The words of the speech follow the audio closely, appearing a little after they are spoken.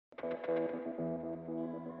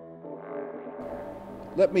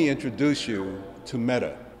Let me introduce you to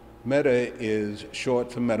Meta. Meta is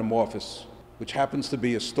short for Metamorphosis, which happens to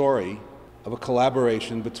be a story of a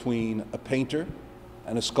collaboration between a painter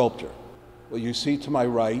and a sculptor. What you see to my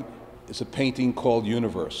right is a painting called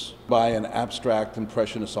Universe by an abstract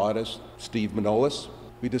impressionist artist, Steve Manolis.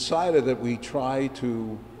 We decided that we try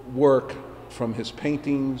to work from his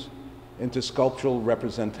paintings into sculptural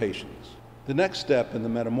representations. The next step in the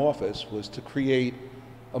Metamorphosis was to create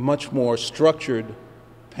a much more structured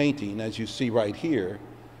painting, as you see right here,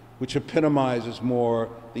 which epitomizes more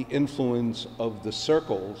the influence of the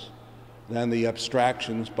circles than the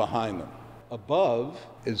abstractions behind them. Above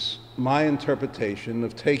is my interpretation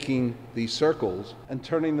of taking these circles and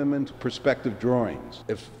turning them into perspective drawings.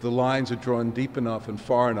 If the lines are drawn deep enough and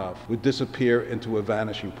far enough, would disappear into a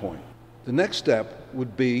vanishing point. The next step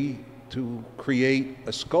would be to create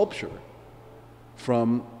a sculpture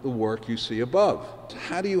from the work you see above.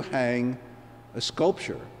 How do you hang a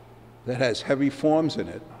sculpture that has heavy forms in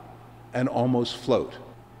it and almost float?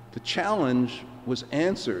 The challenge was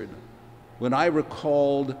answered when I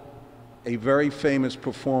recalled a very famous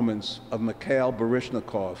performance of Mikhail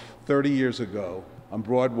Baryshnikov 30 years ago on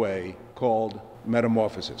Broadway called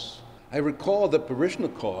Metamorphosis. I recall that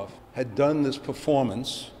Baryshnikov had done this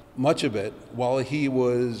performance, much of it, while he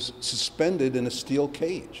was suspended in a steel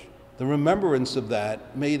cage. The remembrance of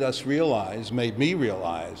that made me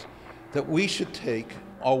realize that we should take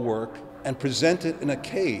our work and present it in a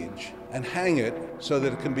cage and hang it so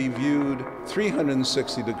that it can be viewed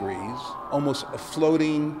 360 degrees, almost a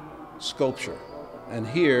floating sculpture. And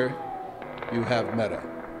here you have Meta,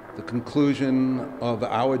 the conclusion of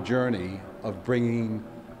our journey of bringing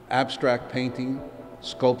abstract painting,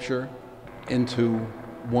 sculpture into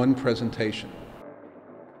one presentation.